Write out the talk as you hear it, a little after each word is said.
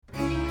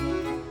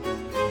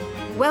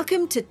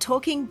Welcome to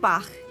Talking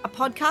Bach, a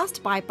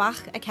podcast by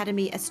Bach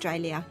Academy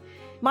Australia.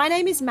 My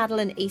name is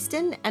Madeline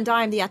Easton and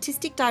I am the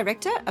Artistic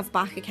Director of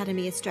Bach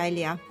Academy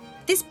Australia.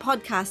 This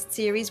podcast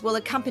series will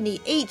accompany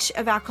each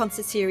of our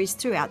concert series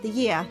throughout the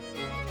year.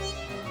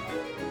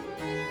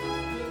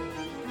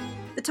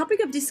 The topic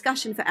of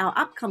discussion for our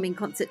upcoming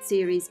concert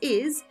series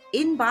is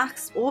In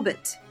Bach's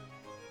Orbit.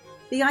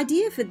 The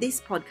idea for this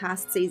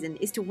podcast season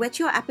is to whet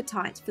your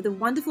appetite for the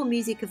wonderful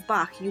music of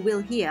Bach you will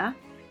hear,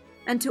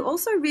 and to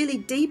also really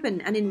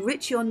deepen and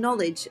enrich your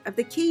knowledge of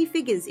the key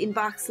figures in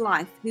Bach's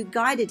life who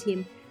guided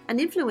him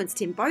and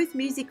influenced him both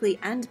musically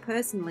and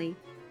personally.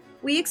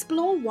 We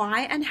explore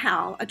why and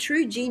how a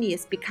true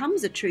genius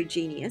becomes a true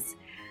genius,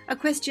 a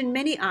question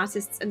many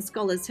artists and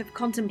scholars have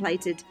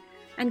contemplated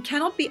and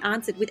cannot be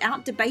answered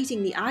without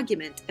debating the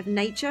argument of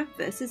nature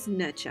versus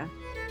nurture.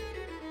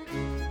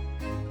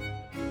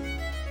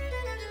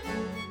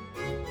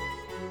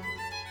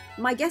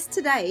 My guest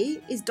today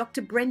is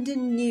Dr.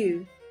 Brendan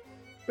New.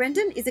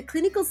 Brendan is a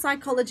clinical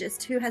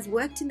psychologist who has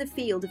worked in the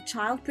field of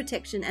child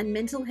protection and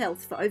mental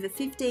health for over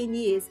 15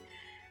 years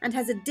and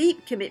has a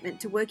deep commitment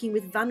to working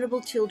with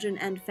vulnerable children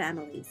and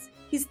families.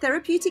 His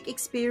therapeutic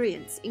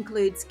experience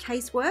includes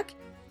casework,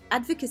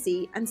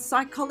 advocacy, and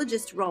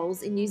psychologist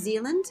roles in New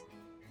Zealand,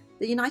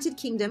 the United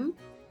Kingdom,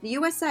 the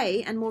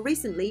USA, and more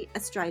recently,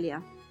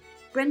 Australia.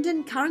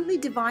 Brendan currently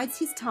divides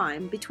his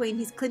time between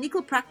his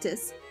clinical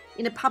practice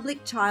in a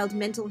public child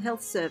mental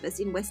health service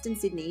in Western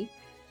Sydney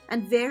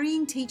and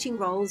varying teaching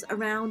roles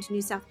around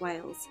New South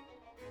Wales.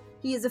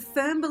 He is a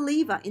firm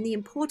believer in the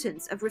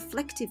importance of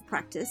reflective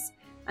practice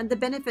and the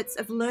benefits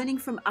of learning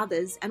from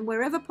others, and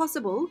wherever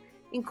possible,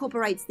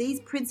 incorporates these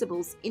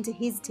principles into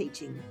his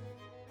teaching.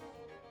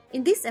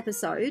 In this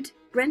episode,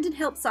 Brendan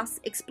helps us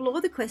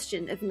explore the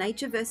question of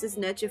nature versus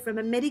nurture from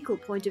a medical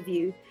point of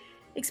view,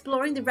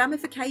 exploring the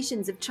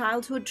ramifications of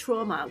childhood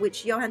trauma,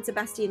 which Johann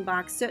Sebastian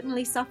Bach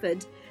certainly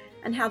suffered,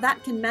 and how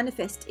that can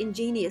manifest in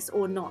genius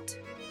or not.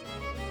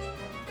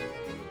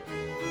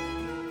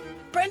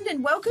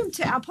 Brendan, welcome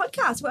to our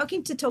podcast.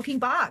 Welcome to Talking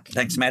Bach.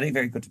 Thanks, Maddie.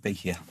 Very good to be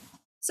here.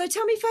 So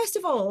tell me, first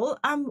of all,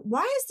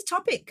 why has the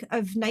topic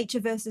of nature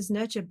versus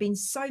nurture been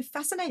so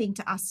fascinating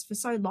to us for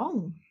so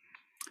long?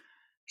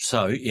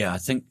 So, I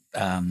think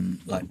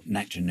like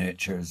nature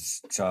nurture is,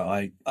 so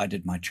I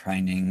did my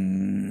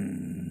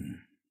training,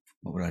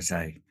 what would I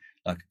say,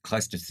 like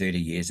close to 30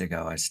 years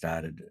ago, I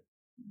started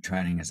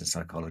training as a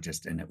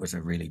psychologist, and it was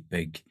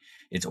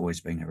it's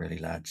always been a really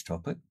large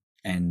topic.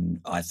 And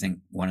I think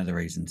one of the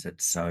reasons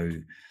it's so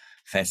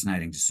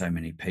fascinating to so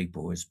many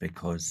people is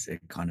because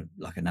it kind of,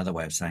 like another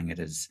way of saying it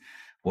is,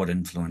 what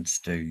influence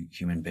do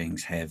human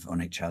beings have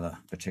on each other,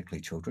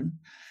 particularly children?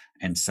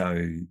 And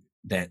so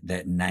that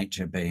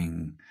nature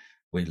being,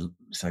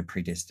 so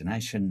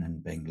predestination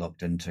and being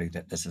locked into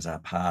that this is our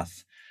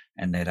path,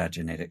 and that our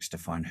genetics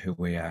define who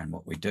we are and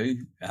what we do,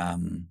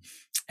 and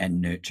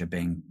nurture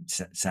being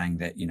saying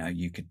that,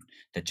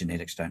 that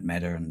genetics don't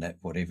matter and that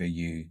whatever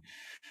you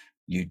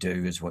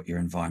do is what your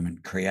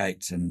environment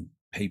creates, and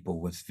people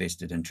with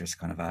vested interests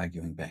kind of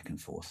arguing back and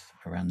forth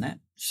around that.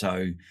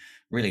 So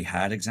really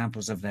hard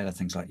examples of that are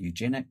things like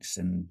eugenics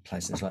and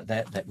places like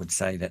that would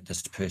say that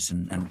this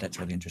person, and that's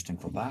really interesting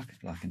for Bach,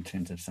 like in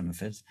terms of some of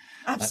his,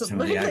 some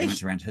of the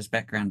arguments around his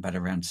background, but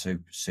around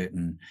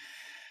certain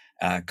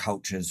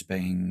cultures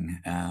being,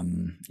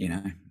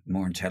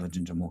 more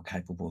intelligent or more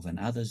capable than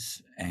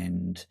others.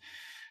 And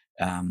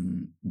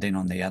then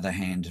on the other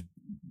hand,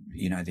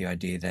 the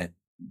idea that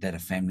a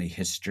family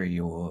history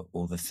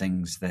or the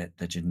things that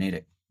the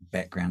genetic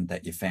background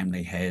that your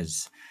family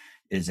has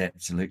is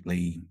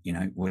absolutely,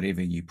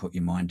 whatever you put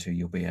your mind to,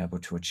 you'll be able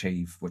to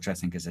achieve, which I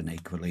think is an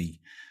equally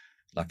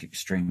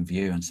extreme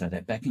view. And so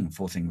that backing and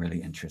forth thing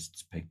really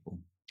interests people.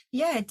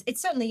 Yeah, it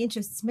certainly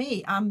interests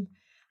me. I'm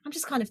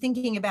just kind of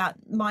thinking about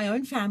my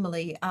own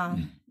family,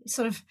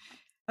 sort of,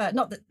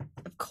 not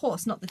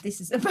that this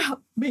is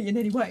about me in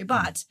any way,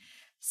 but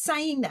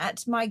saying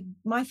that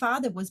my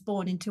father was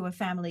born into a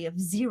family of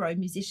 0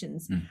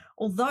 musicians,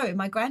 although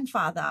my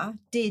grandfather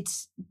did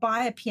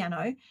buy a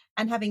piano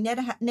and having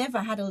never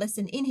had a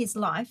lesson in his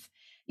life,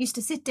 used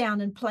to sit down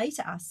and play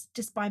to us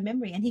just by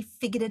memory, and he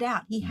figured it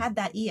out. He had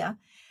that ear.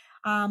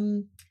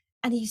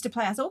 And he used to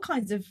play us all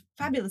kinds of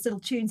fabulous little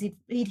tunes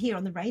he'd hear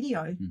on the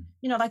radio,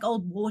 like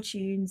old war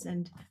tunes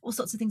and all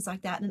sorts of things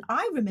like that. And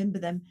I remember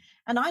them,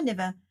 and I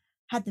never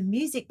had the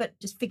music, but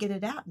just figured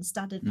it out and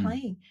started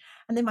playing.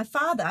 And then my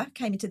father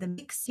came into the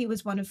mix. He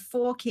was one of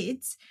 4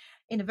 kids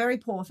in a very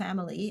poor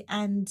family,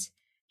 and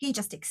he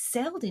just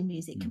excelled in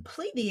music,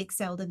 completely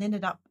excelled, and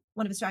ended up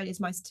one of Australia's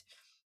most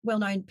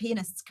well-known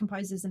pianists,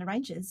 composers and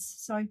arrangers.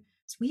 So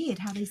it's weird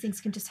how these things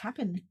can just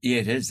happen. Yeah,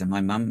 it is. And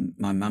my mum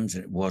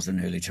was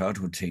an early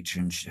childhood teacher,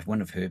 and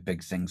one of her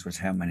big things was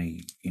how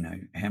many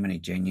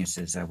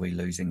geniuses are we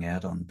losing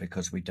out on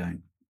because we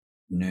don't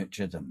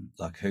nurture them?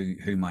 Like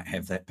who might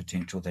have that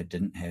potential that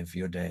didn't have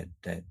your dad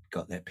that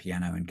got that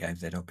piano and gave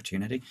that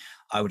opportunity.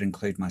 I would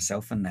include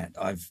myself in that.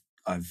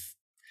 I've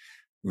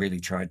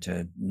really tried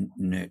to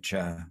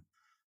nurture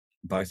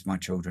both my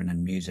children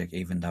in music,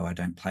 even though I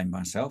don't play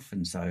myself.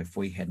 And so if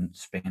we hadn't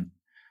spent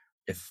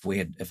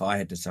if I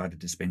had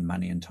decided to spend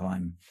money and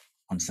time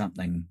on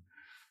something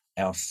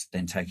else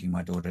than taking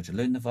my daughter to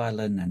learn the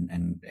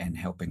violin and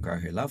helping grow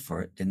her love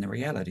for it, then the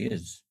reality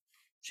is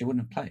she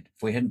wouldn't have played.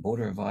 If we hadn't bought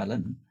her a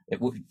violin,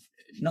 it would,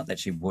 not that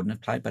she wouldn't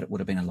have played, but it would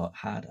have been a lot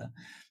harder.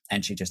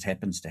 And she just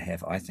happens to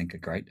have, I think, a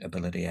great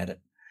ability at it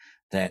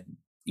that,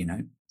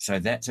 so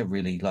that's a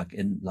really, like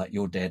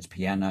your dad's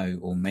piano,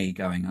 or me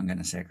going, I'm going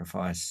to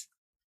sacrifice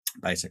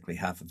basically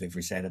half of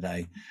every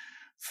Saturday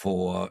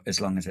for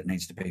as long as it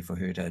needs to be for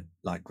her to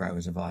like grow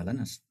as a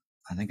violinist.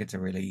 I think it's a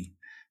really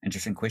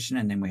interesting question.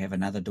 And then we have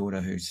another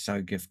daughter who's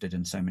so gifted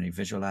in so many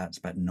visual arts,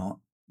 but not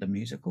the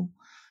musical.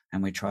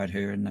 And we tried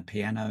her in the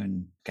piano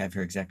and gave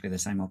her exactly the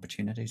same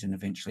opportunities, and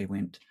eventually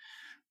went,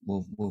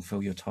 we'll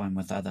fill your time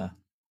with other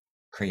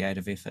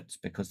creative efforts,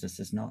 because this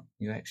is not,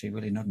 you're actually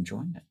really not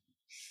enjoying it.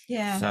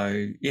 Yeah.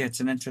 So yeah, it's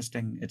an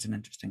interesting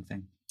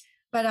thing.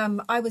 But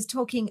I was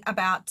talking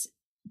about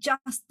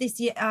just this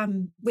year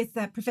with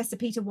Professor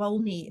Peter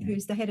Wolny,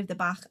 who's the head of the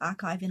Bach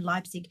Archive in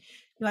Leipzig,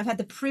 who I've had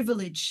the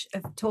privilege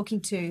of talking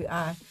to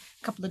a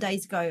couple of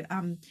days ago.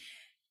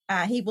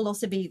 He will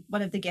also be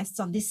one of the guests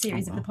on this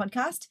series of the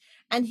podcast.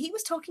 And he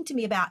was talking to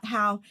me about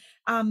how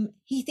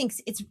he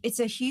thinks it's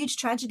a huge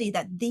tragedy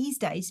that these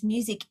days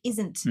music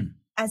isn't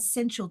as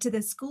central to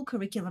the school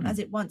curriculum as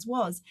it once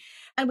was.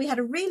 And we had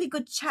a really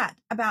good chat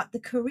about the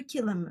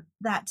curriculum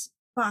that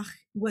Bach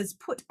was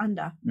put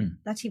under,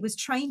 that he was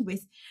trained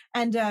with.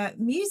 And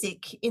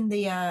music in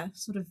the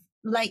sort of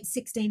late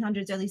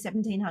 1600s, early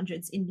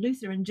 1700s in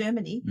Lutheran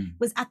Germany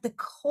was at the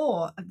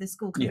core of the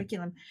school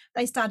curriculum.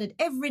 They started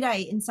every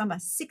day in summer,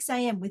 6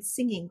 a.m. with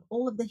singing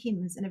all of the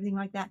hymns and everything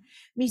like that.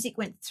 Music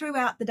went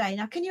throughout the day.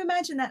 Now, can you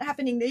imagine that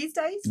happening these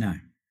days?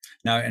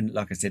 No, and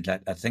like I said,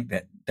 I think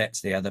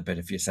that's the other bit.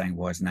 If you're saying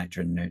why is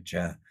nature and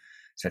nurture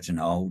such an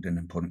old and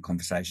important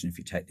conversation, if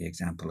you take the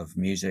example of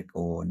music,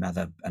 or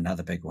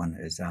another big one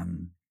is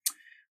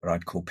what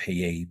I'd call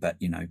PE, but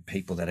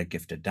people that are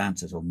gifted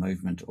dancers or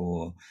movement,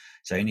 or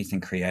so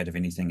anything creative,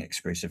 anything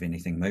expressive,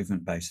 anything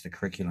movement based, the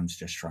curriculum's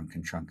just shrunk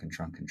and shrunk and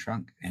shrunk and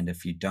shrunk. And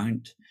if you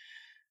don't,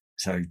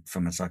 so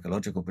from a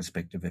psychological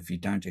perspective, if you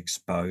don't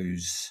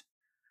expose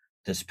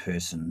this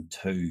person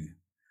to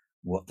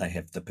what they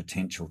have the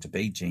potential to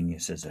be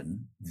geniuses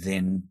in,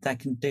 then they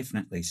can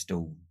definitely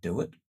still do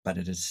it, but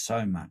it is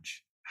so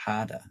much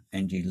harder,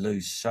 and you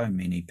lose so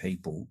many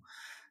people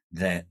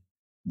that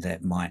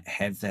might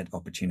have that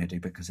opportunity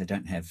because they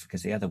don't have,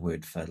 because the other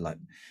word for like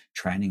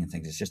training and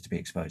things is just to be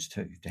exposed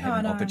to have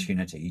an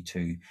opportunity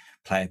to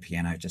play a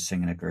piano, to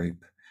sing in a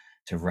group,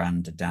 to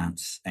run, to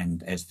dance.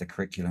 And as the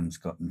curriculum's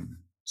gotten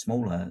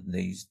smaller,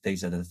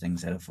 these are the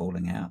things that are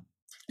falling out.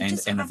 And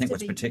I think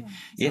what's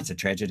it's a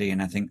tragedy.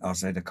 And I think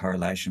also the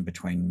correlation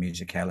between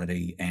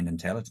musicality and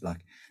intelligence,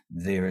 like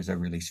there is a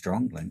really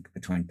strong link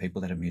between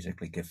people that are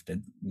musically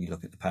gifted. You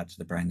look at the parts of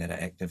the brain that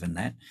are active in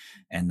that,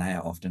 and they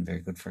are often very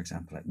good, for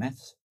example, at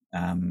maths,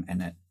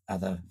 and at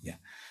other,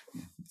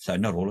 so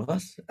not all of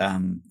us,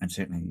 and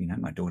certainly,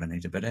 my daughter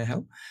needs a bit of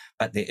help,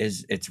 but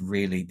there's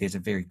a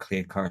very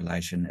clear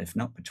correlation, if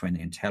not between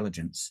the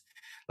intelligence,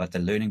 like the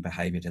learning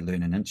behavior to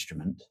learn an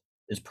instrument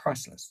is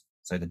priceless.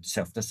 So the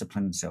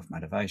self-discipline,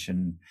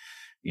 self-motivation,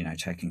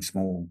 taking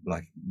small,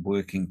 like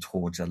working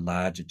towards a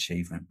large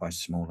achievement by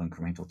small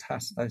incremental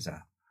tasks, those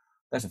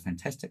are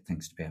fantastic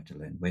things to be able to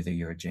learn, whether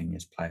you're a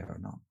genius player or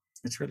not.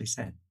 It's really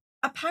sad.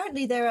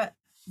 Apparently there are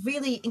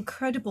really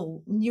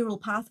incredible neural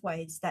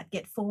pathways that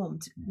get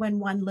formed when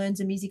one learns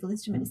a musical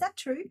instrument. Is that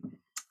true?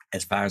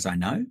 As far as I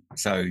know.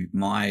 So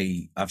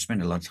I've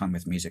spent a lot of time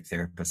with music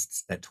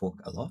therapists that talk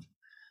a lot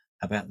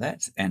about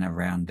that, and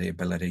around the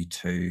ability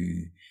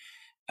to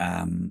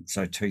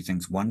so two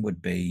things. One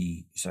would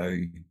be,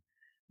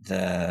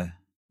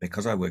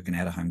 because I work in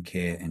out-of-home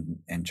care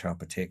and child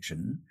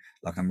protection,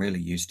 like I'm really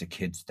used to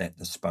kids that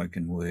the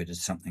spoken word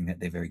is something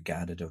that they're very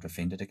guarded or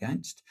defended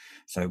against.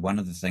 So one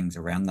of the things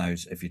around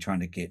those, if you're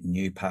trying to get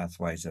new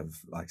pathways of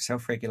like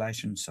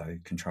self-regulation, so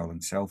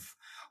controlling self,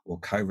 or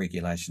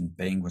co-regulation,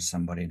 being with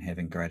somebody and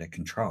having greater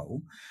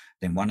control,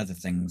 then one of the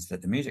things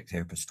that the music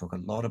therapists talk a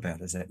lot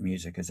about is that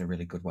music is a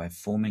really good way of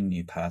forming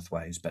new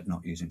pathways, but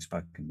not using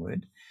spoken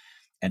word.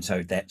 And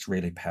so that's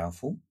really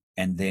powerful.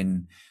 And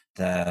then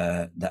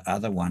the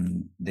other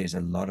one, there's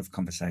a lot of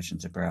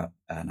conversations about,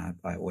 and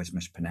I always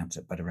mispronounce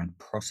it, but around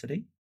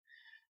prosody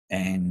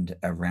and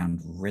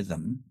around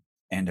rhythm,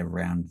 and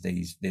around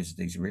this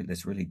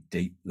really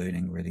deep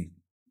learning, really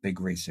big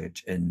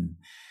research in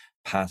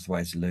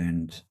pathways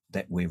learned,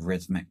 that we're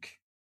rhythmic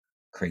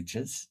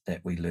creatures, that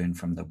we learn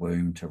from the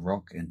womb to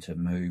rock and to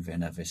move,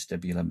 and our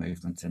vestibular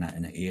movements in our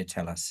ear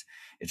tell us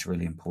it's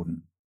really important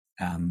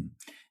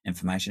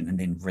information. And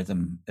then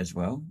rhythm as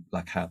well,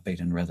 like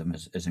heartbeat and rhythm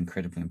is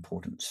incredibly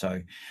important.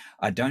 So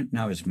I don't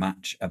know as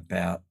much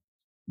about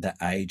the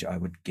age. I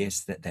would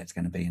guess that that's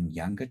going to be in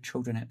younger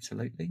children,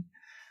 absolutely.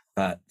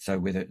 But so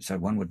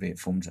one would be it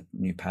forms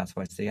new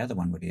pathways. The other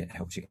one would be it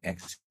helps you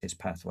access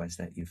pathways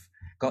that you've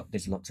got.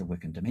 There's lots of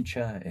work in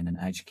dementia and in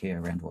aged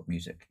care around what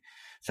music.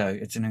 So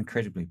it's an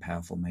incredibly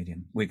powerful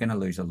medium. We're going to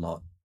lose a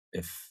lot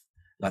if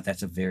like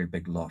that's a very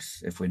big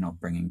loss if we're not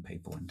bringing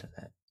people into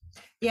that.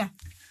 Yeah.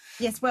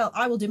 Yes, well,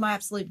 I will do my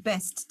absolute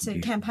best to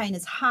campaign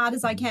as hard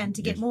as I can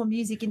to get more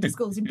music into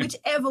schools in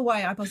whichever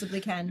way I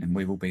possibly can. And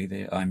we will be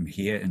there. I'm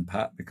here in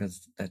part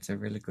because that's a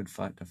really good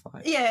fight to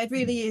fight. Yeah, it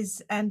really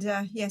is. And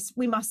yes,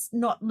 we must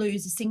not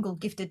lose a single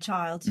gifted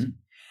child.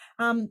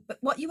 But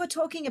what you were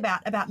talking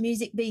about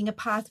music being a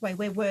pathway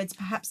where words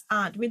perhaps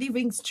aren't, really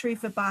rings true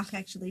for Bach,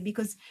 actually,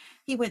 because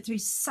he went through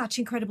such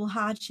incredible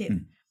hardship.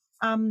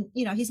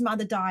 His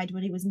mother died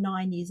when he was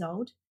 9 years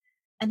old,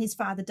 and his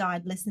father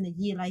died less than a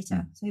year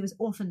later. So he was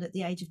orphaned at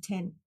the age of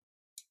 10.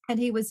 And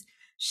he was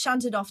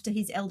shunted off to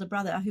his elder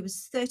brother, who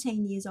was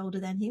 13 years older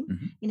than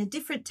him, in a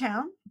different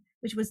town,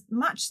 which was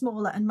much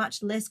smaller and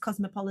much less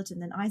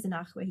cosmopolitan than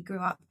Eisenach, where he grew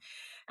up.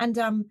 And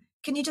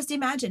can you just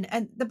imagine?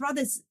 And the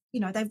brothers,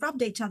 they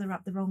rubbed each other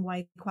up the wrong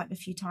way quite a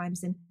few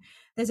times. And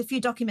there's a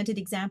few documented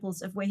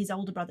examples of where his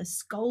older brother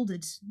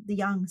scolded the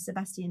young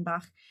Sebastian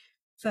Bach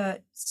for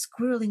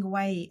squirreling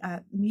away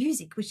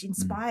music, which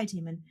inspired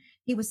him. And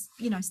he was,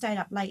 stayed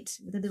up late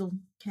with a little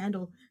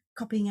candle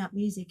copying out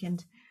music.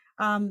 And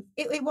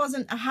it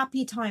wasn't a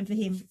happy time for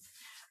him.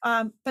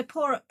 But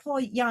poor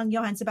young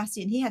Johann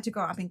Sebastian, he had to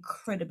grow up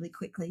incredibly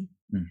quickly.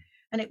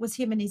 And it was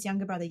him and his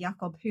younger brother,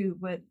 Jakob, who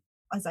were,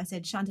 as I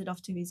said, shunted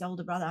off to his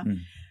older brother.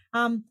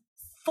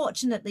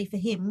 Fortunately for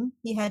him,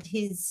 he had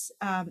his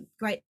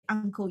great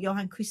uncle,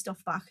 Johann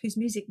Christoph Bach, whose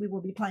music we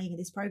will be playing in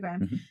this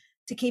program,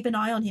 to keep an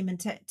eye on him and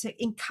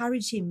to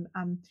encourage him.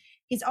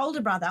 His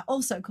older brother,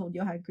 also called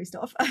Johann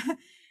Christoph,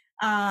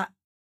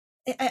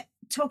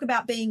 talk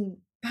about being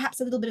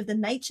perhaps a little bit of the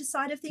nature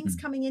side of things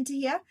coming into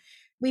here.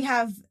 We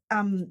have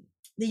the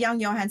young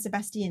Johann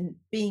Sebastian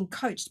being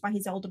coached by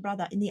his older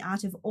brother in the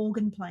art of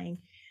organ playing,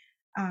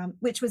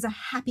 which was a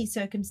happy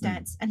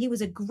circumstance. And he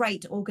was a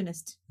great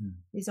organist,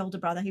 his older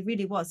brother. He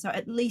really was. So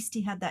at least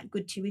he had that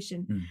good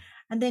tuition.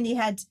 And then he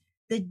had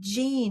the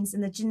genes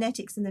and the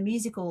genetics and the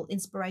musical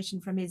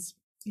inspiration from his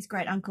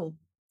great uncle.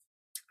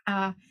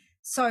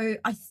 So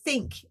I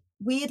think,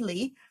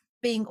 weirdly,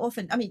 being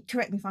orphaned, I mean,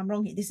 correct me if I'm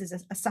wrong here, this is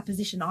a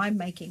supposition I'm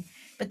making,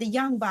 but the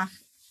young Bach,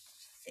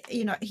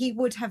 he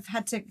would have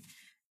had to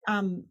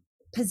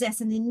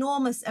possess an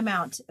enormous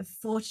amount of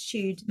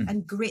fortitude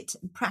and grit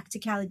and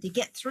practicality to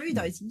get through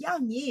those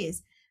young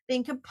years,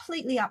 being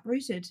completely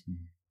uprooted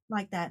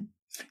like that.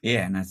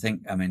 Yeah, and I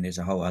think, there's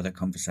a whole other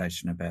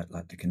conversation about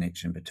like the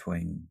connection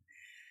between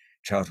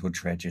childhood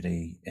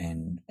tragedy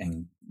and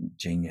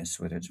genius,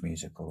 whether it's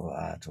musical or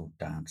art or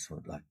dance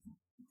or like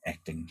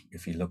acting.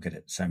 If you look at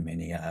it, so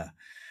many are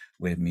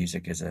where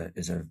music is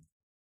an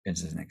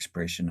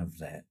expression of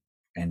that.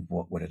 And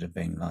what would it have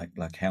been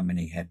like how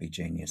many happy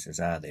geniuses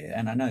are there?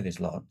 And I know there's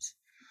lots,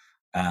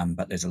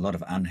 but there's a lot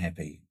of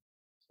unhappy.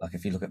 Like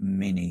if you look at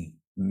many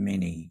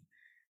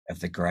of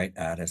the great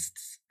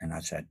artists, and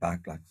I'd say Bach,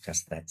 like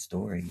just that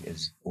story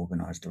is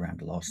organized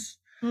around loss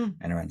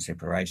and around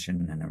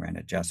separation and around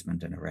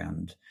adjustment and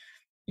around,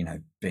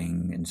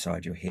 being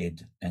inside your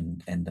head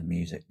and the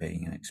music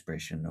being an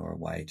expression or a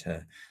way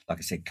to, like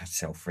I said,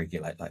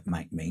 self-regulate, like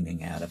make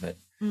meaning out of it,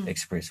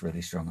 express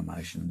really strong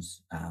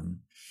emotions.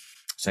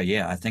 So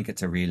yeah, I think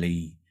that's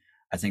really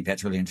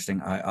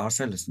interesting. I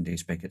also listened to you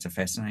speak. It's a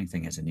fascinating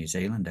thing as a New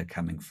Zealander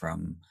coming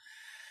from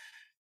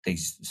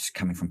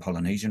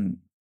Polynesian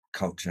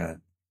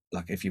culture.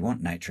 Like if you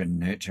want nature and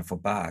nurture for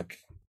Bach,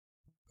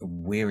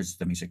 where is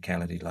the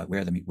musicality? Like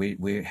where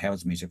how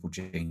is musical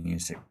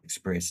genius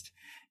expressed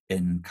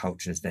in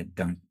cultures that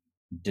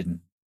didn't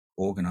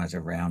organize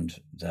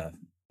around the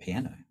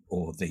piano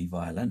or the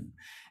violin?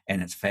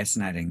 And it's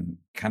fascinating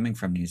coming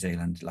from New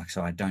Zealand. Like,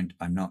 so I don't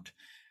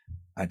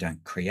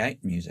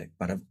create music,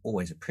 but I've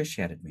always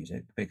appreciated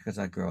music because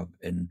I grew up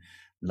in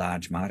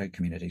large Māori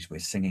communities where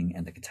singing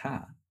and the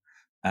guitar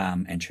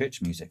and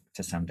church music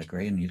to some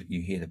degree, and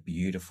you hear the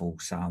beautiful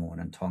Samoan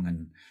and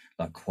Tongan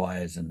like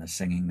choirs and the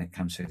singing that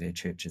comes through their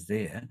churches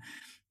there,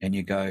 and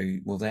you go,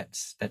 well,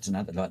 that's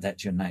another, like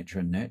that's your nature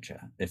and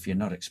nurture. If you're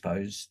not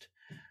exposed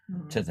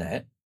to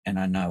that, and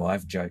I know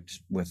I've joked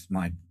with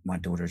my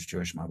daughter is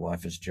Jewish, my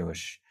wife is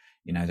Jewish.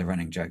 The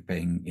running joke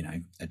being,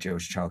 a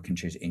Jewish child can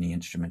choose any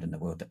instrument in the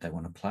world that they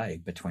want to play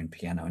between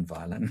piano and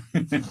violin.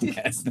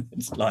 Yes,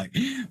 it's like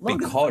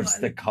because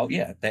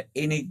that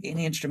any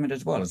instrument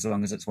as well, as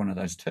long as it's one of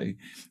those two.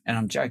 And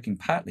I'm joking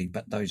partly,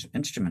 but those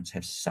instruments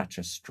have such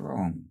a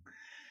strong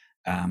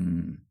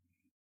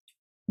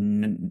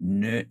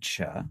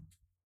nurture,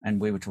 and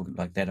we were talking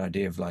like that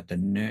idea of like the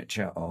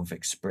nurture of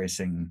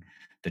expressing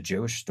the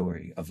Jewish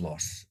story of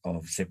loss,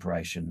 of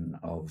separation,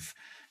 of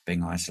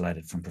being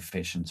isolated from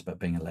professions, but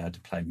being allowed to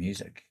play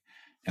music.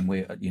 And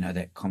we're,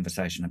 that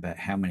conversation about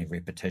how many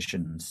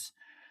repetitions,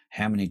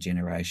 how many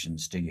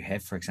generations do you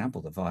have? For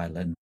example, the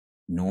violin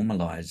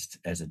normalized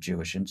as a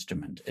Jewish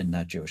instrument in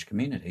the Jewish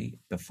community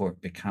before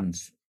it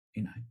becomes,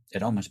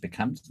 it almost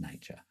becomes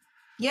nature.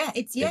 Yeah,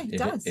 it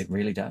does. It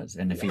really does.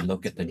 And if you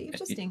look at really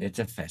interesting. It's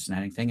a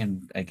fascinating thing.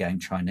 And again,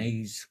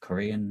 Chinese,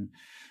 Korean,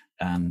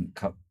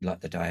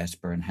 like the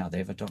diaspora and how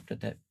they've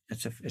adopted that.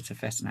 It's a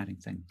fascinating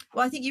thing.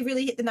 Well, I think you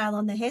really hit the nail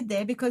on the head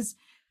there because,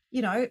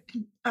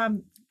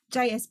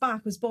 J.S.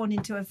 Bach was born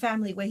into a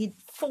family where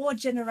 4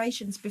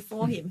 generations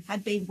before him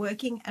had been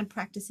working and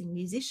practicing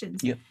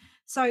musicians. Yep.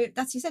 So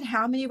that's, you said,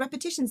 how many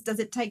repetitions does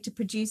it take to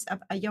produce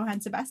a Johann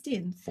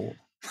Sebastian? 4.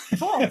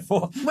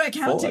 4. We're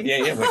counting. 4.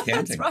 Yeah, we're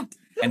counting. That's right.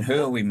 And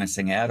who are we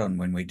missing out on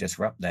when we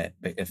disrupt that?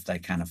 But if they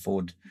can't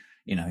afford,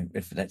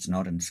 if that's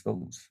not in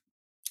schools.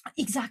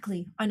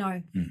 Exactly. I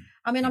know.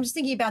 I mean, I'm just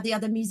thinking about the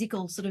other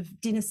musical sort of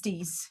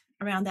dynasties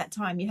around that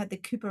time. You had the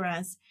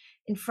Couperins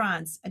in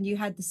France, and you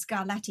had the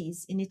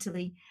Scarlattis in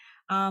Italy,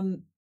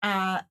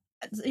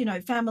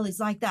 families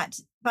like that.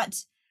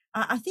 But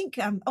I think,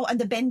 and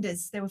the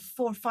Benders, there were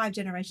 4 or 5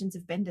 generations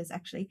of Benders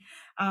actually,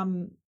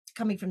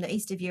 coming from the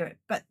east of Europe.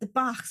 But the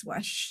Bachs were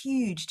a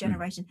huge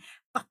generation,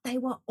 but they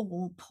were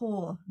all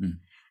poor.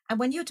 And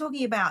when you're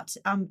talking about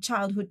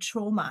childhood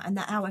trauma and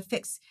how it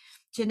affects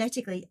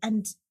genetically,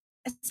 and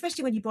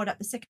especially when you brought up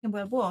the Second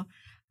World War,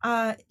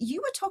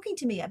 you were talking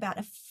to me about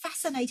a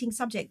fascinating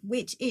subject,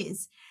 which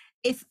is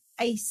if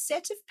a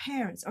set of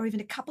parents or even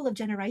a couple of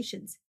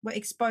generations were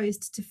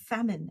exposed to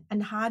famine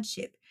and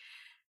hardship,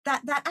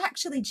 that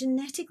actually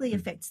genetically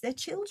affects their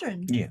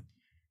children. Yeah.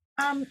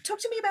 Talk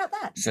to me about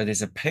that. So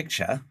there's a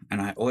picture,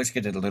 and I always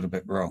get it a little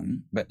bit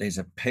wrong, but there's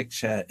a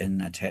picture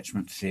in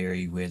attachment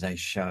theory where they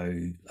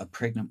show a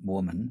pregnant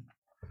woman,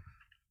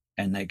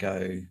 and they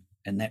go,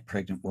 and that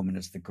pregnant woman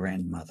is the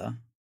grandmother.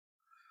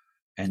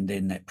 And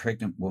then that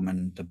pregnant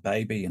woman, the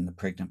baby and the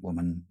pregnant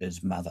woman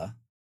is mother.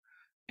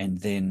 And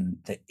then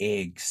the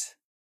eggs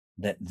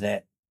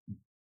that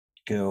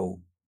girl,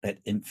 that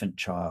infant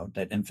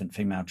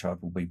female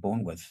child will be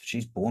born with,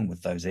 she's born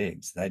with those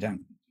eggs.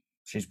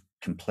 She's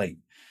complete.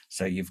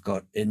 So you've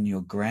got in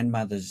your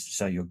grandmother's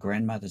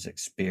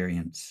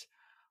experience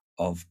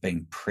of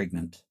being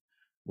pregnant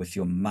with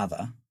your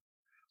mother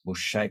will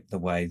shape the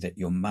way that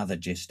your mother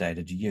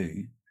gestated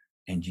you,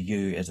 and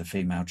you as a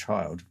female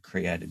child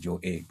created your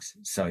eggs.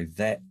 So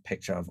that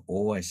picture I've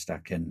always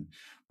stuck in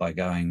by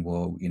going,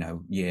 well,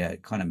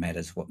 it kind of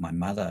matters what my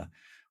mother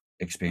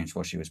experienced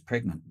while she was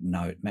pregnant.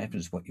 No, it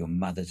matters what your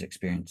mother's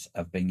experience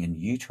of being in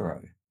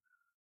utero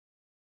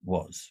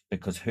was,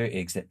 because her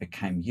eggs that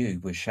became you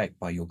were shaped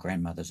by your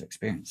grandmother's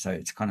experience. So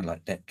it's kind of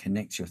like that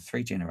connects your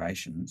 3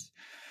 generations,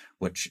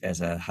 which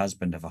as a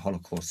husband of a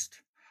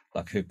Holocaust,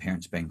 like her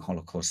parents being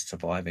Holocaust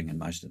surviving and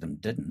most of them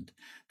didn't,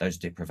 those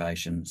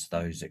deprivations,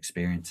 those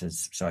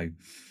experiences. So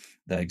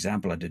the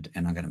example I did,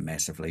 and I'm going to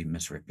massively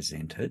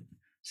misrepresent it,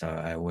 so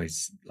I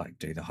always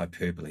do the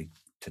hyperbole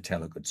to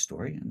tell a good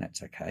story, and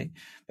that's okay.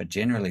 But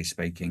generally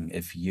speaking,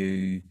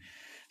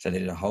 so they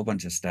did a whole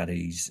bunch of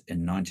studies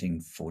in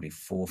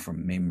 1944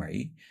 from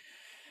memory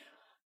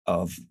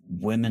of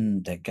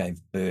women that gave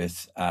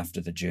birth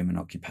after the German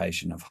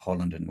occupation of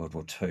Holland in World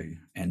War II,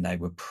 and they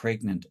were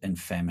pregnant in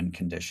famine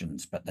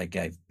conditions, but they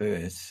gave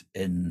birth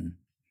in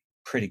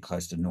pretty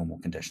close to normal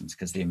conditions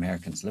because the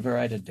Americans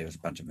liberated. There was a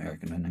bunch of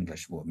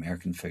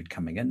American food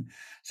coming in.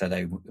 So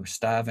they were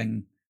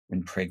starving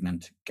when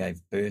pregnant,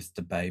 gave birth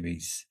to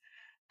babies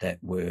that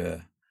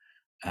were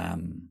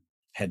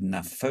had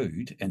enough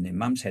food, and their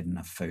mums had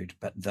enough food,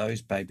 but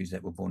those babies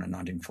that were born in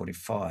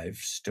 1945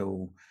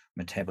 still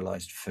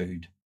metabolized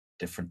food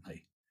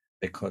differently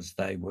because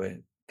they were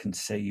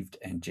conceived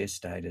and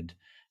gestated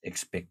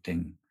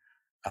expecting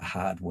a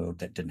hard world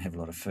that didn't have a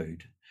lot of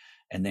food.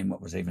 And then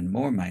what was even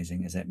more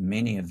amazing is that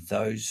many of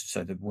those,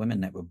 so the women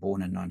that were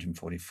born in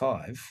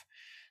 1945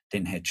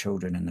 then had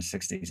children in the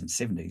 60s and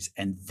 70s,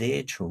 and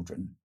their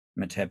children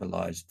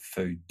metabolized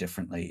food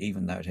differently,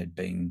 even though it had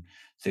been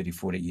 30,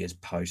 40 years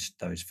post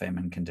those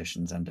famine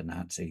conditions under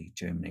Nazi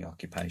Germany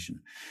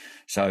occupation.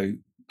 So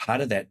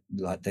part of that,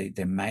 the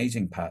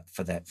amazing part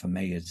for that for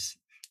me is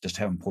just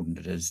how important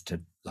it is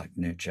to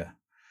nurture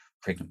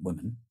pregnant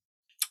women.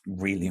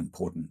 Really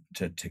important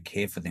to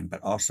care for them,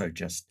 but also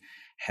just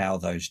how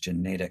those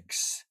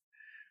genetics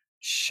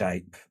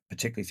shape,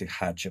 particularly through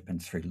hardship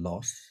and through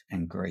loss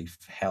and grief,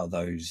 how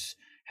those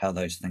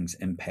things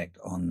impact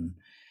on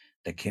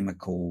the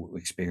chemical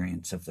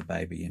experience of the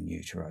baby in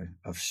utero,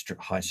 of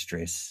high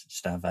stress,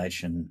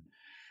 starvation,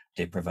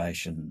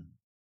 deprivation.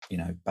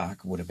 Bach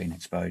would have been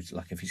exposed,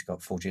 if he's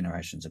got 4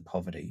 generations of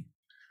poverty,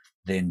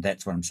 then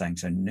that's what I'm saying.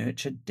 So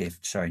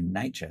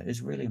nature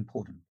is really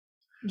important.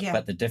 Yeah.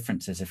 But the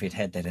difference is if he'd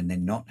had that and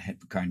then not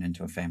grown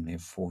into a family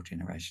of 4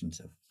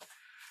 generations of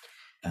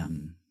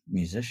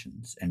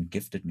musicians and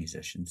gifted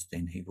musicians,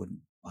 then he wouldn't.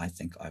 I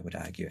think I would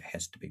argue it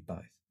has to be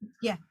both.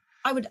 Yeah.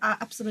 I would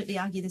absolutely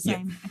argue the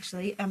same,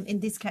 actually, in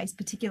this case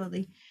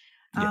particularly.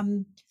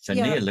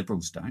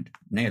 Neoliberals don't.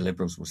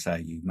 Neoliberals will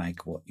say you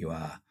make what you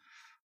are,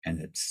 and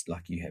it's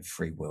like you have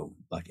free will,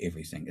 like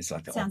everything. It's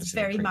like the sounds opposite.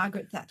 Very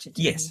Margaret Thatcher to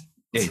yes.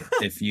 me. Yeah.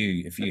 If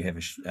you have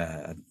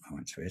I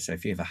won't swear. So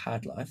if you have a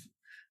hard life,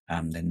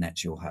 then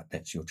that's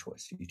your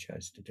choice. You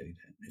chose to do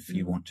that. If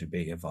you want to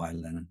be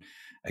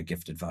a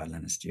gifted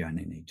violinist, you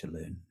only need to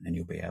learn, and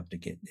you'll be able to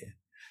get there.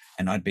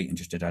 And I'd be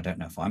interested, I don't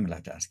know if I'm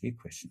allowed to ask you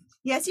questions.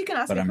 Yes, you can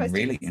ask me questions. But I'm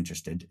really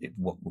interested in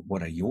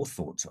what are your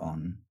thoughts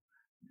on,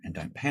 and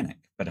don't panic,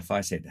 but if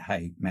I said,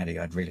 hey, Maddie,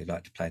 I'd really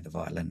like to play the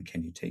violin,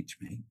 can you teach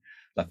me?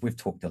 like we've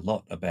talked a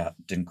lot about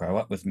didn't grow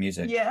up with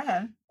music.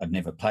 Yeah. I've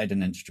never played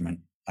an instrument.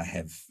 I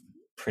have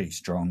pretty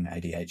strong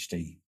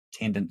ADHD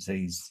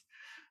tendencies.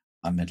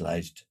 I'm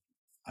middle-aged.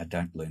 I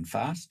don't learn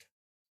fast.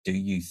 Do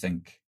you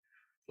think,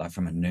 like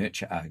from a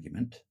nurture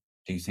argument,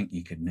 do you think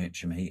you could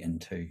nurture me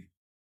into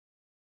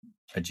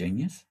a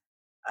genius?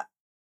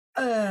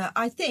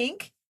 I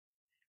think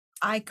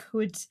I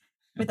could,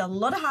 with a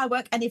lot of hard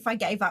work, and if I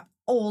gave up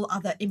all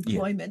other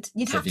employment,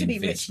 you'd So have the to be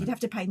rich. investment. You'd have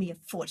to pay me a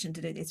fortune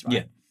to do this,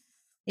 right?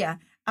 Yeah.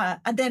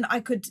 And then I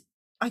could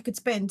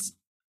spend,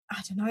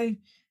 I don't know,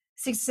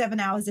 6 or 7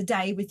 hours a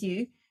day with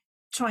you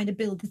trying to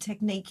build the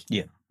technique.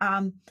 Yeah.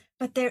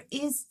 But there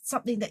is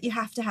something that you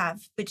have to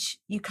have, which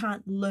you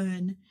can't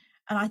learn.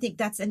 And I think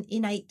that's an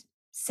innate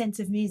sense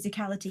of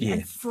musicality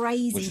and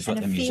phrasing, which is and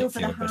what a the feel music for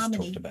the therapist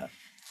harmony. talked about.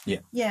 Yeah.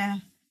 Yeah.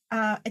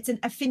 It's an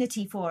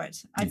affinity for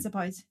it, I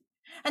suppose.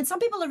 And some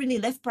people are really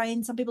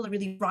left-brained. Some people are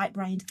really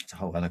right-brained. It's a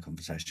whole other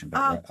conversation,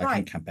 but I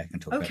can come back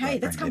and talk about Okay,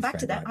 let's come back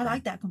to that. I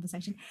like that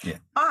conversation. Yeah.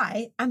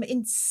 I am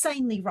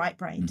insanely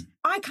right-brained.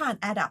 I can't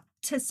add up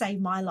to save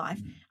my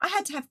life. I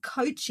had to have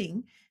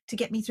coaching to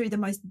get me through the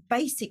most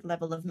basic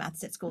level of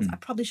maths at schools. I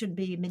probably shouldn't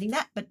be admitting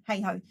that, but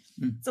hey-ho,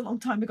 it's a long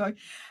time ago.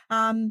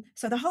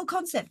 So the whole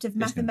concept of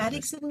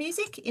mathematics and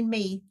music in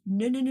me,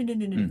 no.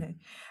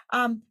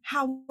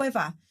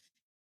 However,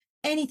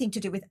 anything to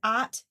do with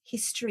art,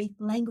 history,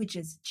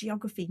 languages,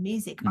 geography,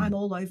 music, I'm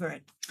all over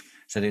it.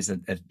 So it's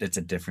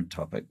a different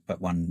topic,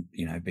 but one,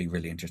 be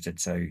really interested.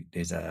 So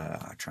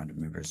I'm trying to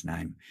remember his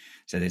name.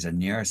 So there's a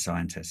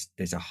neuroscientist,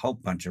 there's a whole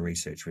bunch of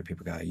research where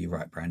people go, are you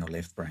right brain or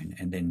left brain?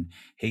 And then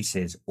he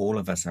says all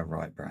of us are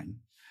right brain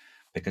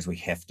because we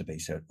have to be.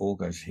 So it all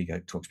goes,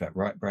 talks about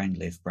right brain,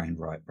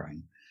 right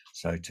brain.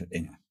 So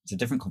it's a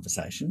different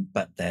conversation,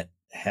 but that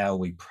how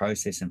we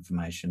process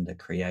information, the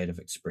creative,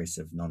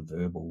 expressive,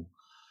 nonverbal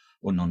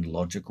or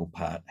non-logical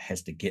part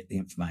has to get the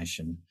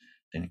information,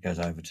 then it goes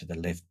over to the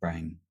left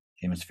brain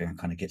hemisphere and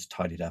kind of gets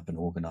tidied up and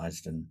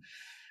organized,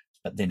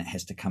 but then it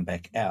has to come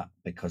back out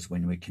because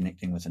when we're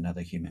connecting with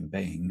another human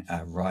being,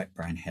 our right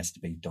brain has to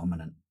be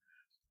dominant.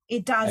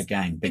 It does.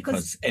 Again,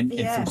 because and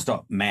full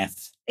stop,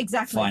 math,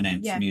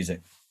 finance,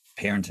 music,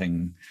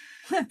 parenting,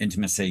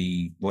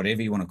 intimacy,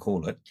 whatever you want to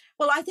call it.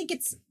 Well, I think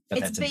it's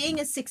being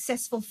a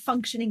successful,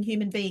 functioning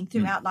human being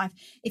throughout life.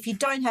 If you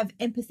don't have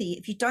empathy,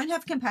 if you don't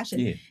have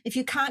compassion, if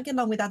you can't get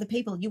along with other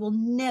people, you will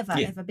never,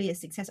 ever be a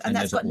success. And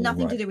that's got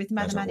nothing to do with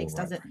mathematics,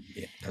 does it?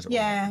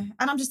 Yeah.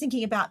 And I'm just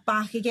thinking about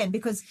Bach again,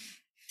 because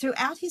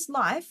throughout his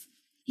life,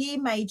 he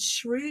made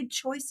shrewd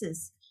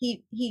choices.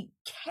 He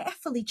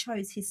carefully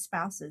chose his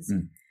spouses.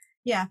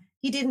 Yeah.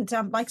 He didn't,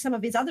 like some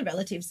of his other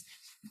relatives,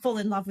 fall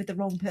in love with the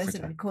wrong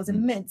person and cause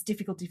immense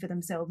difficulty for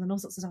themselves and all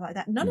sorts of stuff like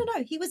that. No.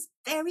 He was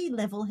very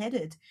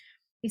level-headed.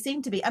 He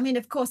seemed to be. I mean,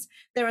 of course,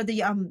 there are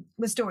the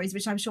stories,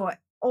 which I'm sure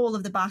all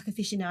of the Bach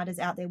aficionados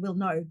out there will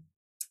know,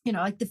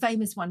 like the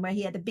famous one where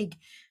he had a big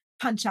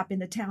punch up in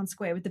the town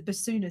square with the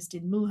bassoonist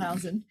in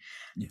Mulhausen.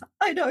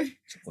 I know.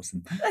 It's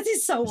awesome. That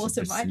is so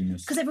awesome, right?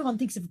 Because everyone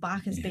thinks of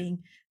Bach as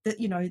being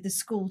the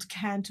schooled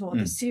cantor,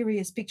 the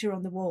serious picture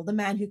on the wall, the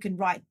man who can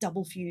write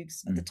double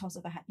fugues at the toss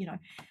of a hat. He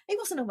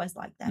wasn't always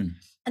like that.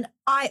 And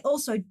I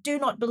also do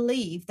not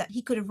believe that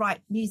he could have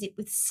written music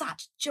with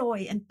such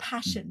joy and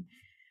passion.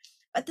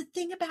 But the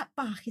thing about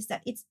Bach is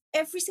that it's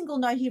every single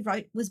note he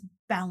wrote was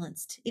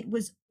balanced. It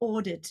was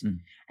ordered.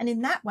 And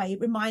in that way, it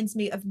reminds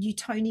me of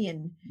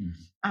Newtonian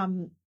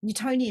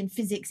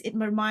physics. It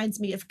reminds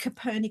me of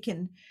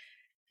Copernican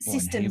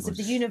systems of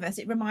the universe.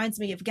 It reminds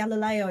me of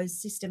Galileo's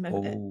system.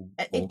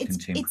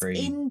 It's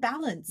in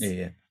balance.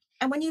 Yeah.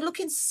 And when you look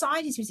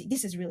inside his music,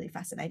 this is really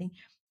fascinating.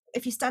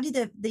 If you study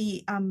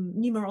the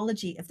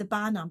numerology of the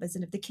bar numbers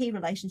and of the key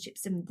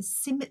relationships and the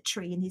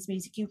symmetry in his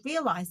music, you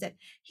realize that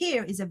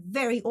here is a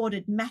very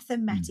ordered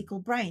mathematical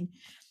brain.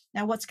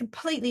 Now, what's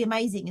completely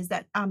amazing is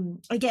that,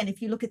 again,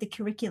 if you look at the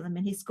curriculum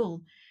in his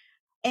school,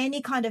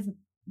 any kind of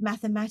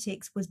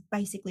mathematics was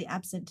basically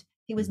absent.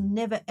 He was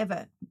never,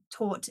 ever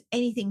taught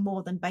anything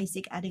more than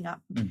basic adding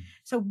up.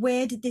 So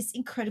where did this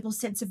incredible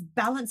sense of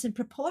balance and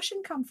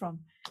proportion come from?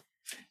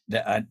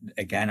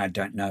 Again, I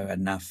don't know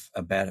enough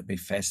about it. It'd be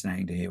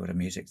fascinating to hear what a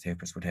music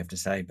therapist would have to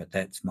say, but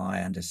that's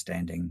my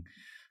understanding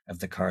of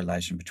the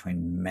correlation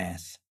between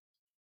math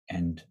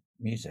and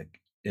music,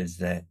 is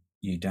that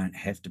you don't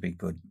have to be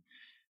good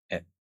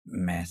at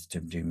math to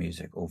do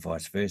music or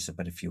vice versa.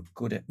 But if you're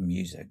good at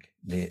music,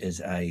 there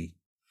is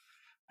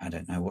I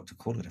don't know what to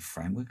call it, a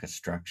framework, a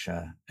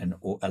structure,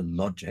 or a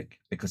logic,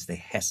 because there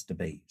has to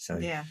be.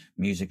 So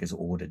music is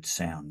ordered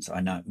sounds.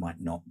 I know it might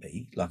not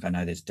be. Like I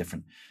know there's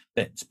different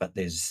bits, but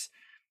there's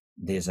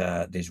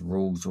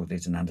rules, or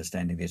there's an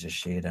understanding, there's a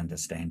shared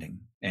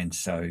understanding. And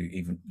so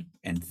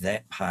and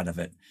that part of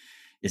it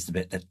is the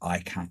bit that I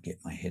can't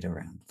get my head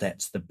around.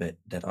 That's the bit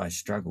that I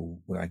struggle,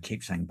 where I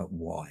keep saying, but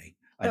why?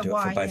 I do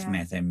it for both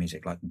math and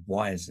music. Like,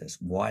 why is this?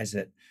 Why is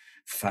it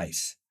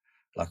face?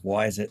 Like,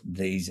 why is it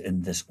these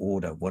in this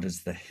order? What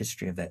is the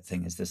history of that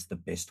thing? Is this the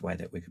best way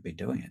that we could be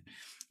doing it?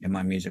 And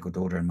my musical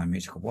daughter and my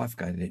musical wife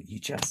go,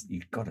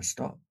 you've got to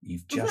stop.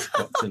 You've just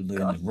got to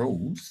learn the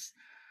rules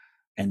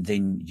And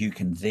then you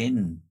can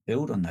then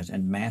build on those.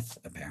 And math,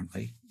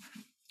 apparently,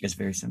 is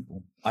very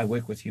simple. I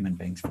work with human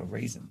beings for a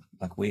reason.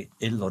 Like, we're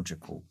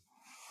illogical,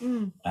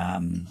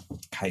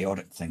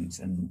 chaotic things,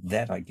 and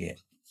that I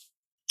get.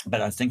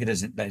 But I think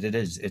it's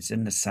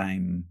in the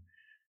same,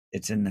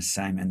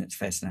 and it's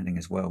fascinating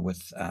as well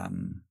with,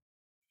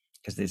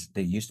 because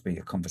there used to be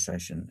a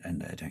conversation,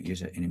 and I don't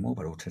use it anymore,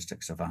 but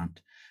autistic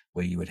savant,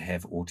 where you would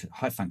have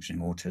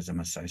high-functioning autism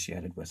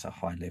associated with a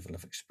high level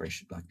of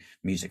expression, like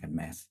music and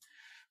math,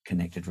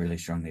 connected really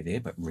strongly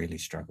there, but really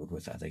struggled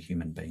with other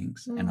human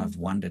beings. And I've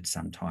wondered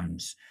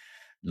sometimes,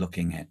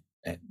 looking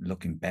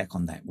back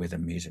on that, whether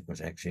music was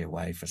actually a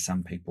way for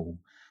some people,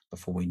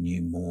 before we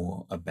knew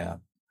more about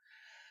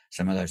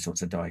some of those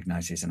sorts of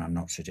diagnoses. And I'm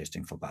not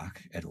suggesting for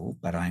Bach at all,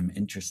 but I'm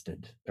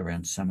interested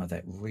around some of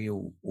that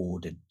real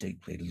ordered,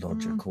 deeply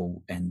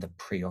logical, and the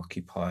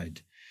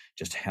preoccupied,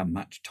 just how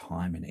much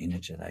time and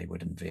energy they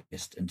would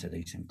invest into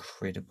these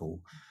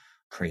incredible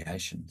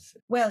creations.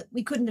 Well,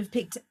 we couldn't have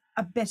picked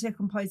a better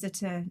composer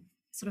to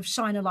sort of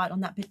shine a light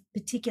on that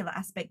particular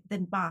aspect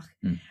than Bach.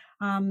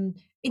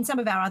 In some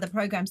of our other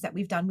programs that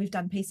we've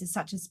done pieces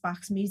such as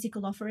Bach's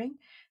Musical Offering,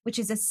 which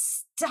is a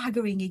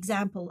staggering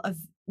example of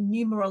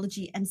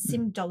numerology and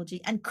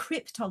symbology and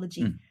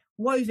cryptology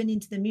woven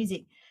into the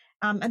music.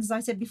 And as I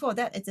said before,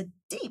 that it's a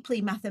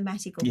deeply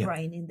mathematical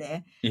brain in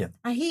there. Yeah.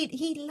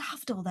 He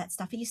loved all that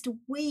stuff. He used to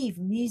weave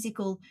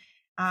musical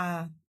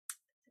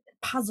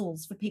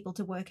puzzles for people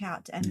to work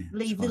out and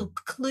leave little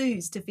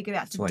clues to figure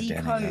out, to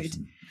decode.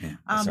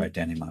 Sorry,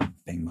 Danny,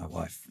 being my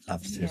wife,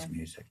 loves his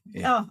music.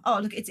 Yeah. Oh,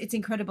 look, it's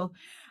incredible.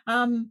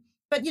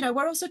 But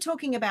we're also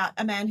talking about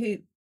a man who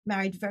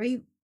married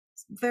very,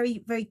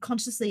 very, very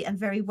consciously and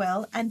very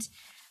well, and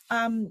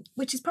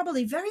which is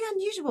probably very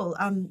unusual.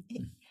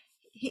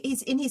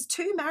 In his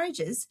two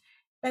marriages,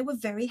 they were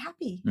very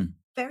happy,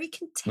 very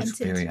contented. It's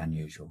very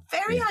unusual.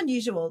 Very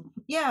unusual.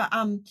 Yeah.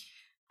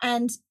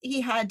 And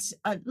he had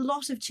a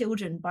lot of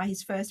children by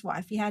his first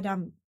wife. He had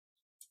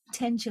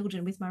 10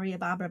 children with Maria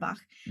Barbara Bach.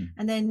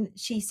 And then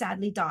she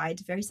sadly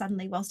died very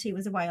suddenly whilst he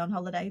was away on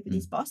holiday with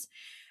his boss.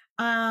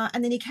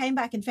 And then he came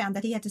back and found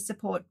that he had to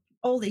support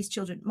all these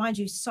children. Mind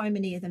you, so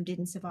many of them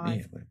didn't survive.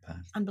 Yeah, would have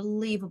passed.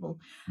 Unbelievable.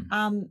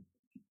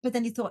 But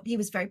then he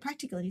was very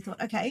practical, and he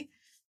thought, okay,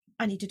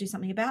 I need to do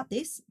something about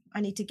this.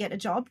 I need to get a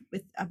job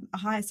with a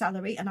higher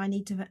salary, and I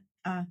need to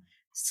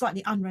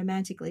slightly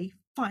unromantically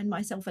find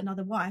myself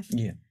another wife.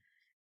 Yeah.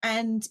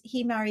 And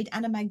he married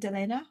Anna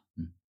Magdalena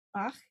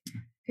Bach,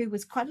 who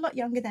was quite a lot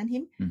younger than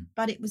him,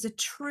 but it was a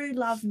true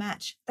love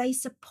match. They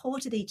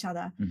supported each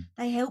other.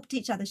 They helped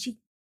each other. She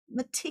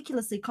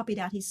meticulously copied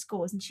out his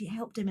scores, and she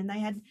helped him, and they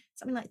had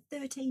something like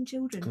 13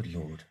 children. Good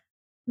Lord.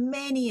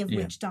 Many of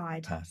which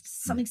died.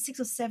 Passed. Something 6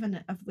 or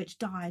 7 of which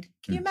died.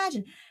 Can you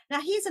imagine?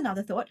 Now, here's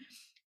another thought.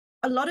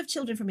 A lot of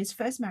children from his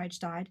first marriage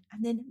died,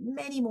 and then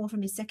many more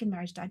from his second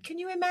marriage died. Can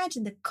you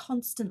imagine the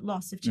constant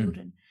loss of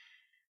children?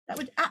 That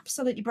would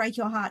absolutely break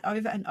your heart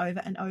over and over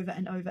and over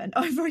and over and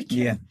over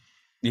again.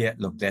 Yeah.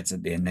 Look, that's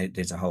it. Then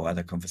there's a whole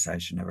other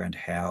conversation around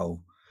how,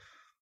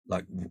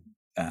 like,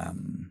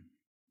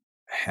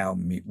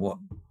 what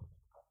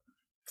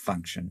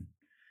function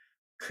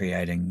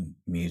creating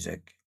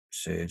music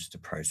serves to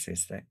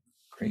process that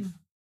grief.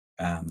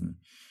 And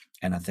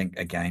I think,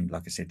 again,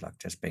 like I said, like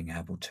just being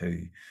able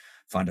to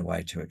find a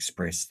way to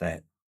express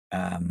that,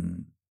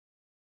 and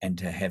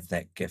to have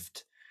that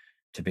gift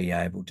to be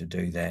able to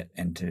do that,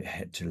 and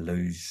to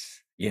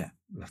lose,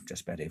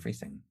 just about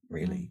everything,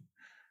 really.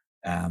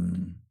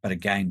 But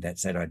again,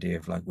 that's that idea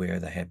of like, where are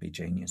the happy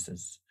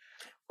geniuses?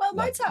 Well,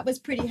 Mozart was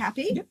pretty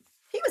happy. Yep.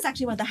 He was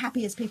actually one of the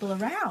happiest people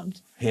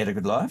around. He had a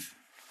good life?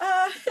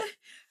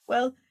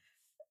 Well,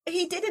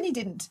 he did and he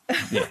didn't.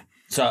 Yeah.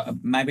 So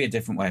maybe a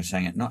different way of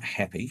saying it, not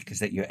happy, because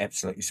that you're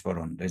absolutely spot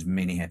on. There's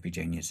many happy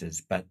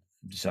geniuses. But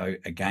so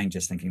again,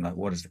 just thinking like,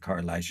 what is the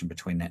correlation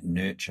between that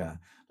nurture?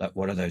 Like,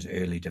 what are those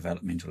early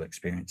developmental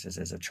experiences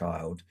as a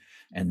child,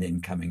 and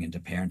then coming into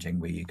parenting,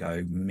 where you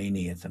go,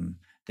 many of them,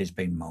 there's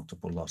been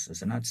multiple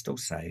losses. And I'd still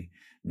say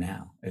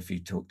now, if you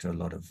talk to a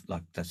lot of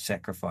like the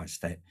sacrifice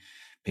that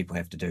people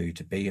have to do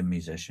to be a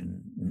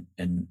musician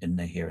in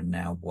the here and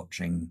now,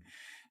 watching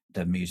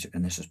the music,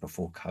 and this is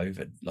before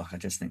COVID, like I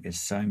just think there's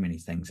so many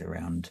things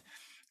around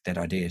that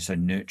idea. So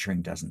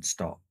nurturing doesn't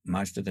stop.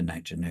 Most of the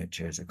nature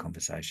nurture is a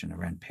conversation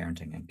around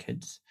parenting and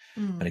kids.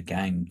 But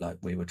again, like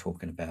we were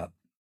talking about,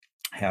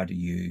 how do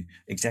you,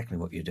 exactly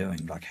what you're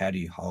doing, like how do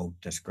you hold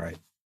this great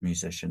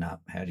musician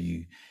up? How do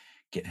you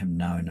get him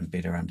known and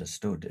better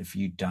understood if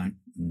you don't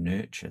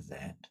nurture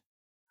that?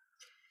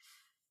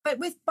 But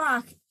with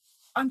Bach,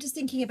 I'm just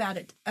thinking about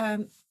it.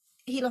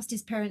 He lost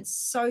his parents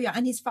so young,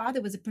 and his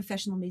father was a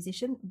professional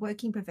musician,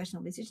 working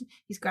professional musician.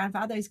 His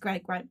grandfather, his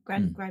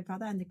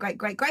great-great-grandfather, and the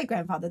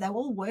great-great-great-grandfather, they were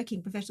all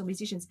working professional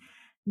musicians.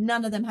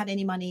 None of them had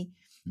any money.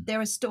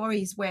 There are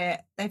stories where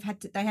they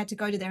had to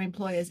go to their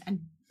employers and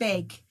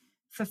beg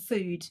for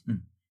food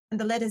and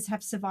the letters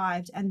have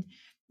survived, and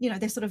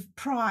their sort of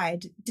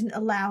pride didn't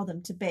allow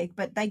them to beg,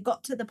 but they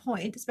got to the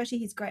point, especially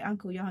his great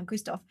uncle Johann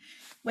Christoph,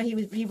 where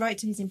he wrote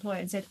to his employer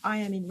and said, I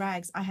am in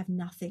rags, I have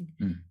nothing,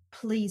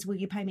 please will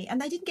you pay me?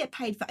 And they didn't get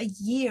paid for a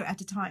year at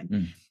a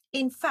time.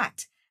 In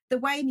fact, the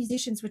way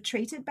musicians were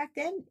treated back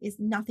then is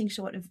nothing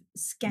short of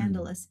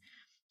scandalous.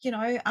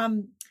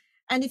 And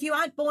if you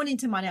aren't born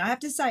into money, I have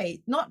to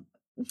say,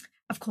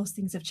 of course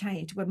things have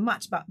changed, we're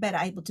much better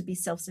able to be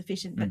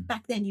self-sufficient, but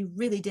back then you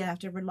really did have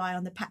to rely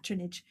on the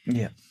patronage.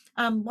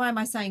 Why am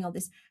I saying all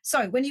this?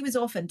 So when he was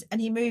orphaned and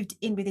he moved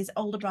in with his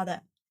older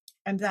brother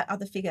and that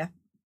other figure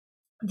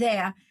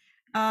there,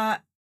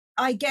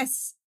 I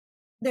guess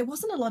there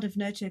wasn't a lot of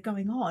nurture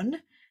going on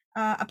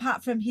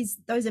apart from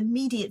those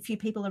immediate few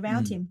people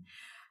around him.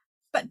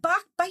 But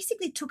Bach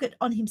basically took it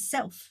on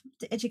himself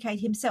to educate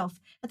himself.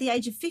 At the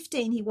age of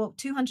 15, he walked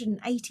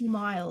 280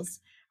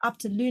 miles up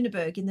to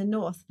Lüneburg in the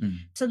north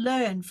to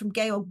learn from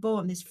Georg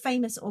Boehm, this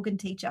famous organ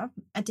teacher,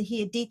 and to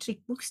hear Dietrich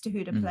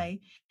Buxtehude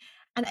play.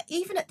 And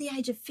even at the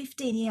age of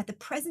 15, he had the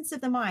presence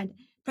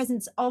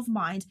of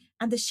mind,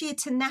 and the sheer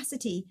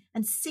tenacity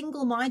and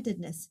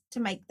single-mindedness to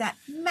make that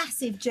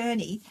massive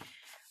journey.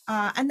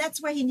 And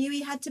that's where he knew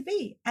he had to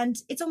be. And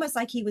it's almost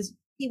like he was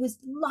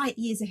light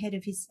years ahead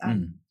of his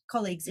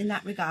colleagues in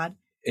that regard.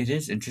 It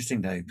is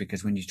interesting, though,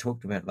 because when you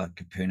talked about like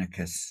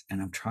Copernicus,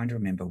 and I'm trying to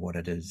remember what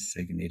it is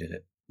so you can edit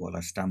it while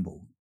I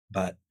stumble,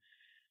 but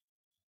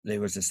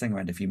there was this thing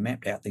around, if you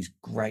mapped out these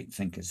great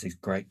thinkers, these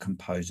great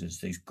composers,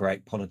 these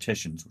great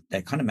politicians,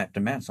 they kind of mapped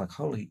them out. It's like,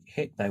 holy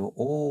heck, they were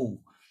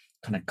all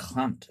kind of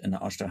clumped in the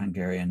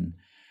Austro-Hungarian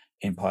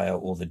Empire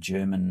or the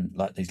German,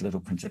 like these little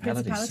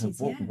principalities. So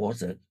what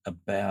was it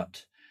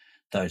about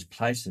those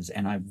places?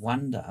 And I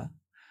wonder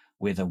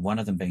whether one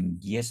of them being,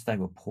 yes, they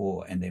were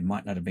poor and there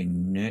might not have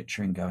been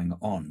nurturing going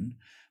on,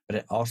 but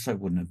it also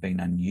wouldn't have been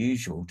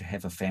unusual to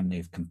have a family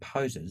of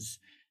composers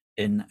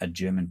in a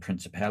German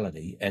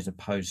principality as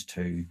opposed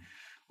to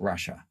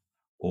Russia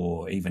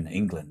or even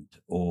England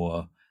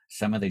or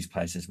some of these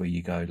places where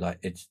you go, like,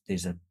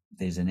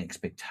 there's an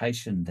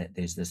expectation that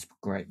there's this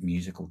great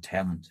musical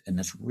talent in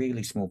this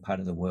really small part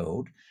of the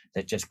world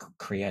that just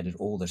created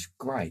all this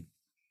great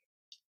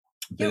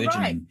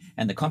burgeoning. Right.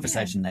 And the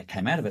conversation that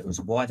came out of it was,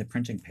 why the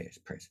printing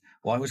press?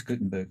 Why was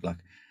Gutenberg, like,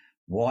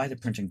 why the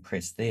printing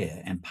press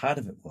there? And part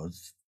of it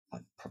was,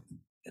 like,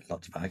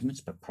 lots of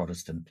arguments, but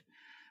Protestant,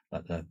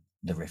 like the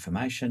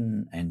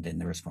Reformation and then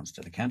the response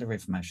to the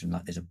Counter-Reformation,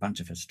 like there's a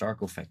bunch of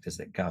historical factors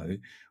that go,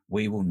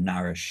 we will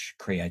nourish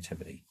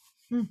creativity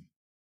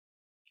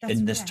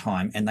in this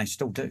time, and they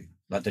still do.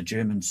 Like the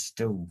Germans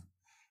still,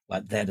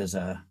 like that is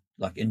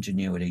like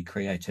ingenuity,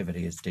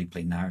 creativity is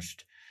deeply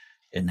nourished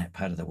in that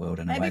part of the world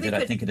in a way that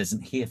I think it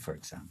isn't here, for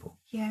example.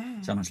 Yeah.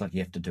 It's almost like you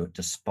have to do it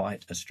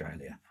despite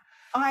Australia.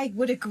 I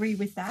would agree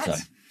with that. So,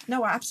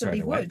 no, I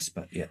absolutely would.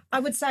 But yeah. I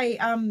would say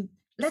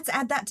let's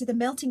add that to the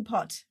melting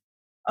pot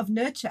of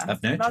nurture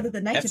rather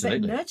than nature,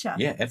 absolutely. But nurture.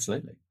 Yeah,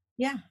 absolutely.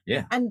 Yeah.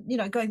 Yeah. And,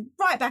 going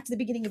right back to the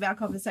beginning of our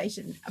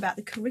conversation about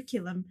the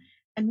curriculum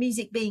and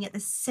music being at the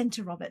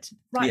centre of it,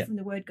 right from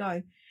the word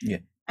go. Yeah.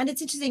 And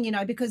it's interesting,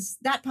 because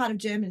that part of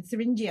German,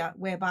 Thuringia,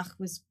 where Bach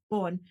was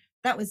born,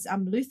 that was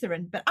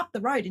Lutheran, but up the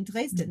road in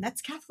Dresden,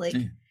 that's Catholic.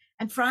 Yeah.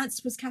 And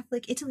France was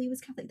Catholic, Italy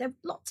was Catholic. There were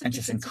lots of and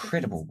just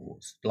incredible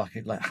wars, like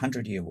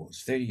 100-year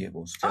wars, 30-year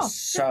wars. The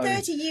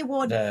 30-year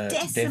war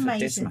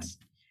decimated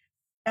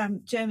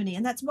Germany,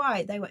 and that's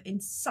why they were in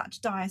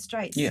such dire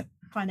straits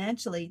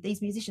financially.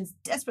 These musicians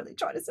desperately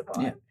try to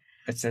survive. Yeah,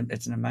 it's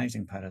an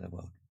amazing part of the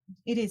world.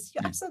 It is.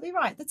 You're absolutely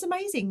right. That's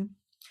amazing.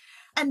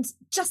 And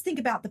just think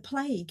about the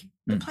plague.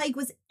 The plague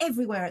was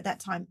everywhere at that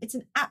time. It's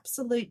an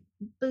absolute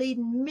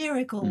bleeding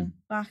miracle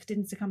Bach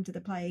didn't succumb to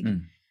the plague.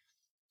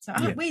 So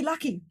aren't we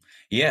lucky?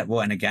 Yeah, well,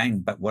 and again,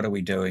 but what are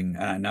we doing?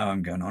 I know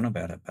I'm going on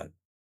about it, but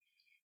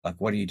like,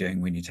 what are you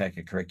doing when you take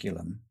a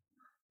curriculum?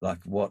 Like,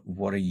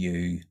 what are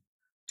you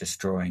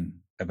destroying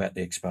about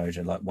the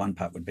exposure? Like, one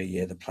part would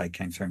be, the plague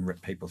came through and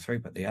ripped people through,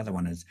 but the other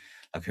one is,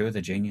 like, who are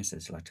the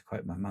geniuses? Like, to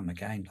quote my mum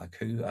again, like,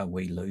 who are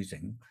we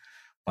losing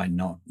by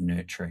not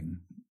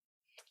nurturing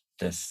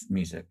this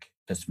music,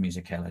 this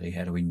musicality?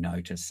 How do we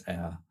notice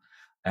our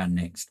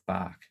next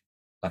Bach?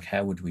 Like,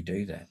 how would we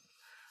do that?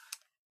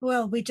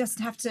 Well, we just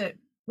have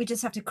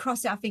to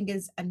cross our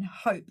fingers and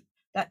hope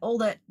that all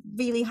the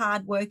really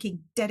hard-working,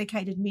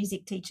 dedicated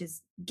music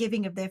teachers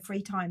giving of their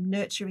free time,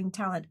 nurturing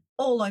talent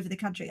all over the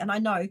country. And I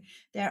know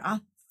there are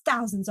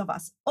thousands of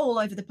us all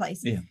over the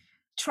place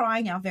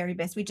trying our very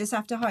best. We just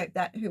have to hope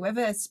that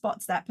whoever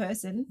spots that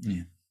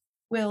person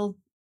will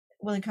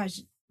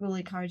encourage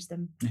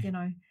them,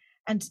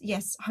 and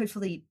yes,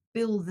 hopefully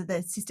build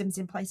the systems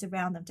in place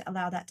around them to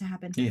allow that to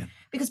happen. Yeah.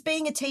 Because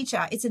being a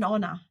teacher, it's an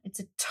honour.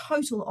 It's a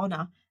total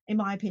honour, in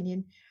my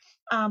opinion.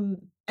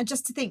 And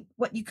just to think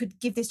what you could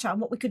give this child,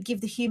 what we could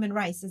give the human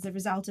race as a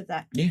result of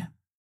that. Yeah.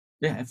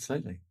 Yeah,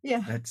 absolutely.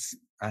 Yeah.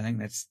 I think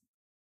that's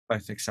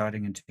both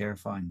exciting and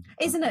terrifying.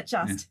 Isn't it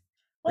just? Yeah.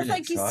 Well, really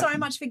thank you so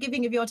much for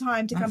giving of your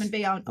time to come and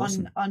be on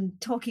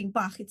Talking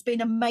Bach. It's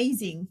been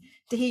amazing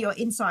to hear your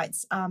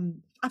insights.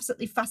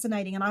 Absolutely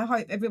fascinating. And I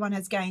hope everyone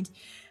has gained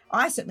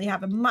I certainly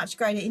have a much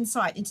greater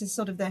insight into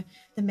sort of the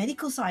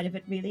medical side of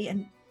it, really,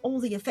 and all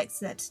the effects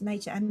that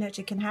nature and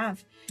nurture can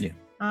have. Yeah.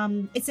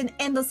 It's an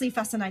endlessly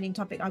fascinating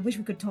topic. I wish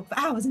we could talk for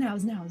hours and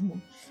hours and hours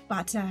more,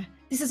 but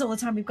this is all the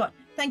time we've got.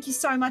 Thank you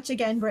so much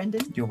again,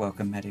 Brendan. You're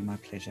welcome, Maddie. My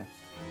pleasure.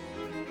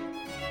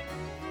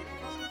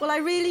 Well, I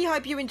really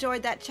hope you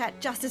enjoyed that chat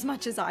just as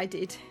much as I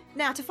did.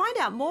 Now, to find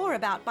out more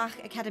about Bach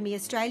Academy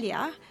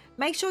Australia,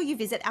 make sure you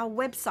visit our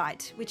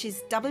website, which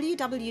is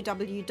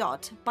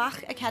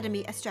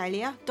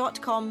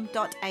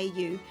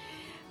www.bachacademyaustralia.com.au.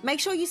 Make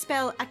sure you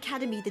spell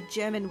Academy the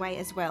German way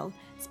as well,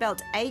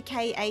 spelt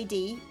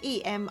Akademie,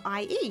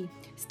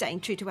 staying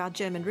true to our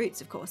German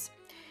roots, of course.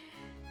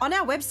 On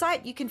our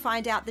website, you can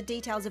find out the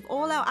details of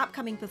all our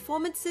upcoming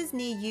performances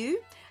near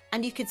you,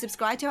 and you can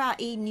subscribe to our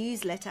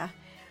e-newsletter.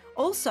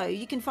 Also,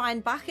 you can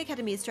find Bach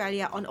Academy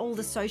Australia on all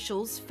the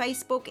socials,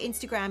 Facebook,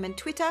 Instagram and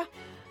Twitter.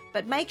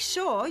 But make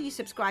sure you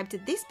subscribe to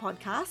this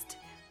podcast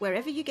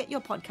wherever you get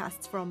your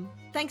podcasts from.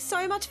 Thanks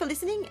so much for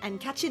listening and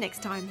catch you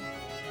next time.